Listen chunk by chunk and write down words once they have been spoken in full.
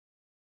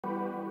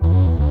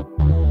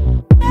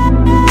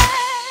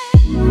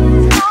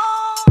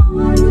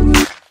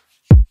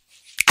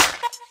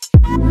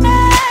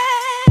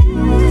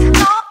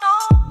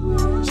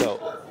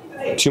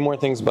Two more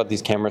things about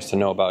these cameras to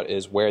know about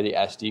is where the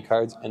SD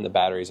cards and the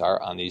batteries are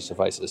on these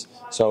devices.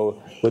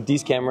 So with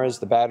these cameras,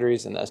 the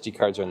batteries and the SD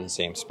cards are in the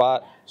same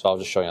spot. So I'll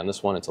just show you on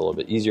this one. It's a little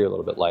bit easier, a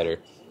little bit lighter.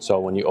 So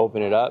when you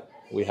open it up,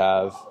 we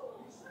have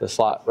the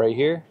slot right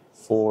here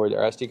for their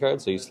SD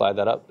card. So you slide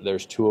that up.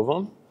 There's two of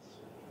them.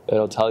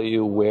 It'll tell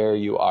you where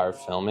you are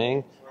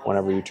filming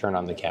whenever you turn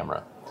on the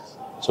camera.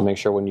 So make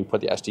sure when you put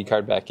the SD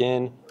card back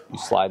in, you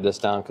slide this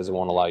down because it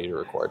won't allow you to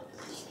record.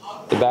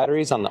 The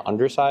battery's on the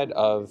underside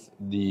of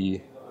the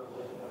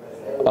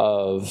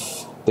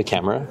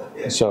camera.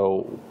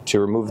 So to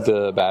remove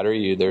the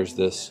battery, there's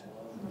this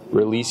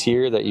release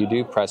here that you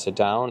do, press it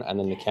down, and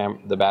then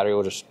the battery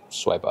will just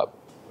swipe up.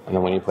 And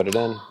then when you put it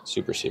in,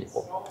 super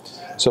simple.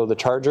 So the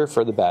charger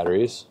for the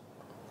batteries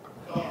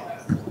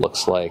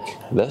looks like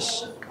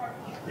this.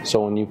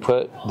 So when you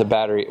take the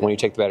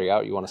battery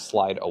out, you want to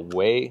slide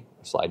away,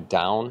 slide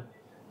down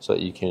so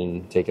that you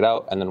can take it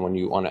out. And then when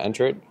you want to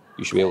enter it,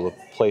 you should be able to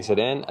place it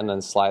in and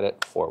then slide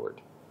it forward.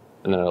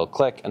 And then it'll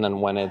click, and then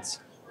when it's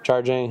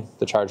charging,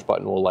 the charge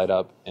button will light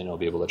up and it'll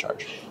be able to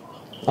charge.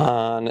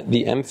 On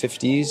the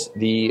M50s,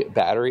 the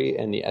battery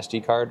and the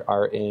SD card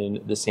are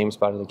in the same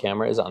spot as the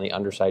camera is on the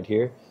underside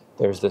here.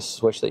 There's this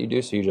switch that you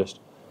do, so you just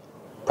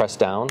press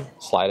down,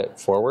 slide it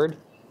forward,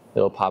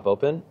 it'll pop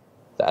open.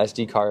 The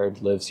SD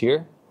card lives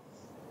here.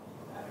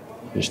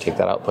 You just take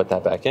that out, put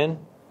that back in.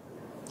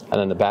 And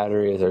then the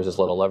battery, there's this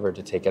little lever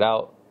to take it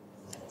out,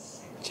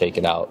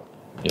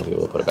 you'll be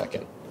able to put it back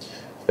in.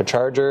 The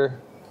charger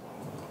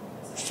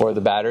for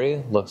the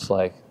battery looks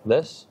like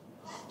this.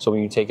 So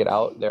when you take it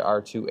out, there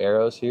are two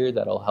arrows here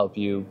that'll help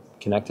you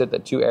connect it. The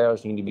two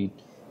arrows need to be,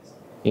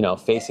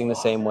 facing the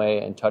same way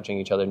and touching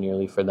each other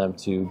nearly for them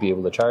to be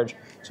able to charge.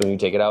 So when you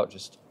take it out,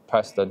 just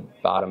press the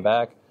bottom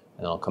back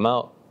and it'll come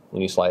out.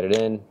 When you slide it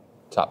in,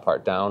 top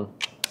part down,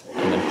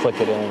 and then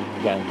click it in.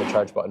 Again, the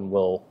charge button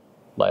will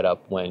light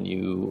up when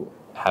you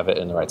have it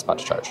in the right spot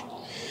to charge.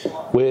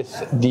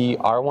 With the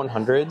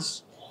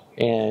R100s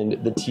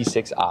and the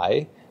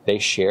T6i, they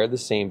share the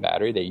same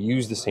battery. They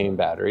use the same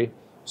battery.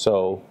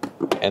 So,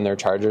 and their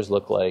chargers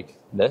look like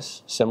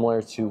this,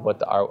 similar to what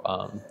the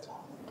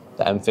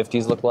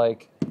M50s look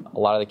like. A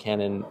lot of the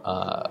Canon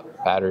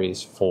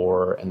batteries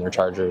and their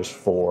chargers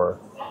for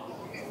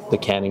the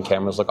Canon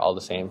cameras look all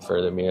the same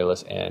for the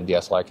mirrorless and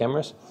DSLR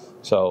cameras.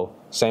 So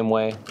same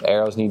way, the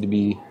arrows need to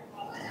be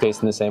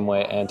facing the same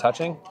way and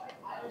touching.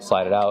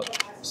 Slide it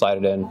out, slide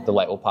it in, the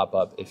light will pop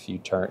up if you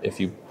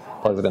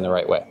plug it in the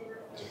right way.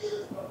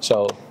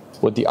 So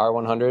with the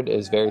R100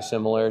 is very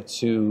similar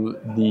to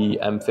the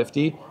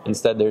M50.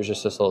 Instead, there's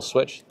just this little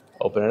switch.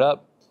 Open it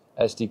up.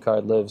 SD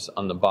card lives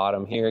on the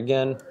bottom here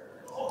again.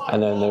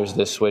 And then there's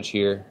this switch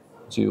here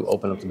to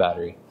open up the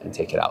battery and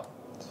take it out.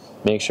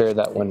 Make sure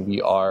that when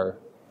we are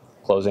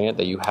closing it,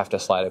 that you have to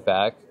slide it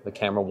back. The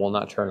camera will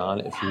not turn on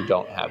if you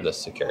don't have this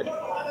secured.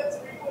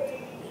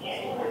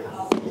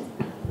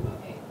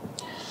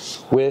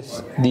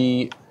 With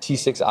the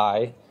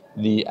T6i,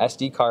 the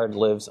SD card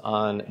lives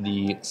on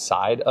the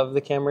side of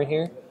the camera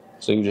here.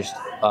 So you just,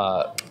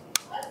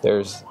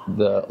 there's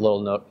the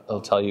little note,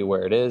 it'll tell you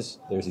where it is.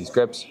 There's these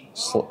grips,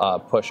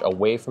 push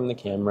away from the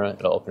camera,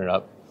 it'll open it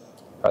up,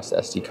 press the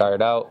SD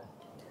card out,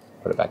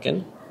 put it back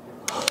in.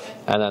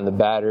 And then the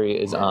battery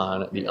is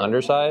on the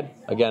underside.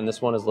 Again,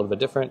 this one is a little bit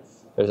different.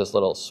 There's this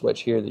little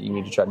switch here that you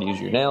need to try to use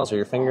your nails or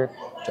your finger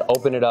to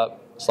open it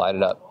up, slide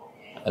it up,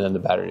 and then the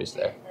battery is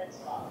there.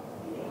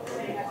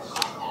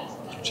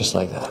 Just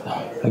like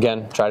that.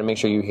 Again, try to make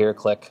sure you hear a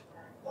click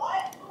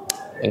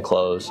and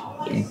close.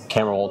 The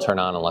camera won't turn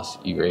on unless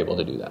you're able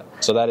to do that.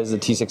 So that is the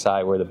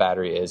T6i where the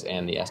battery is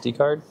and the SD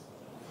card.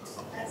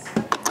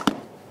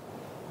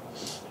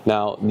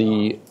 Now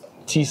the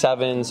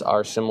T7s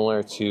are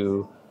similar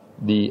to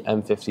the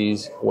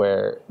M50s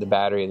where the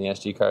battery and the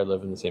SD card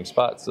live in the same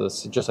spot. So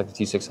it's just like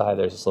the T6i,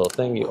 there's this little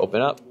thing you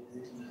open up.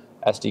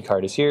 SD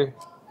card is here.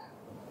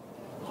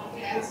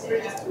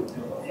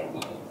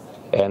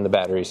 And the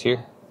battery is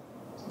here.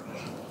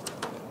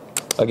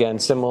 Again,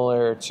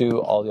 similar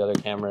to all the other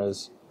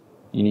cameras,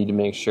 you need to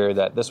make sure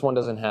that this one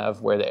doesn't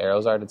have where the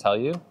arrows are to tell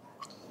you.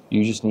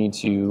 You just need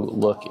to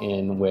look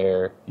in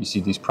where you see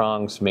these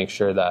prongs to make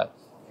sure that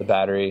the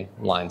battery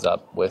lines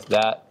up with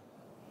that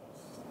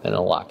and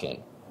it'll lock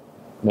in.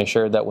 Make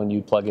sure that when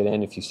you plug it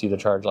in, if you see the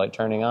charge light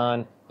turning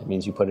on, it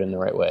means you put it in the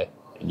right way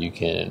and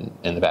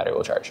the battery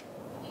will charge.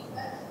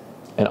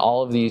 And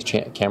all of these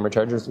camera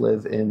chargers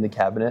live in the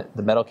cabinet,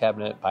 the metal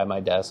cabinet by my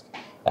desk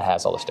that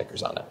has all the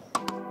stickers on it.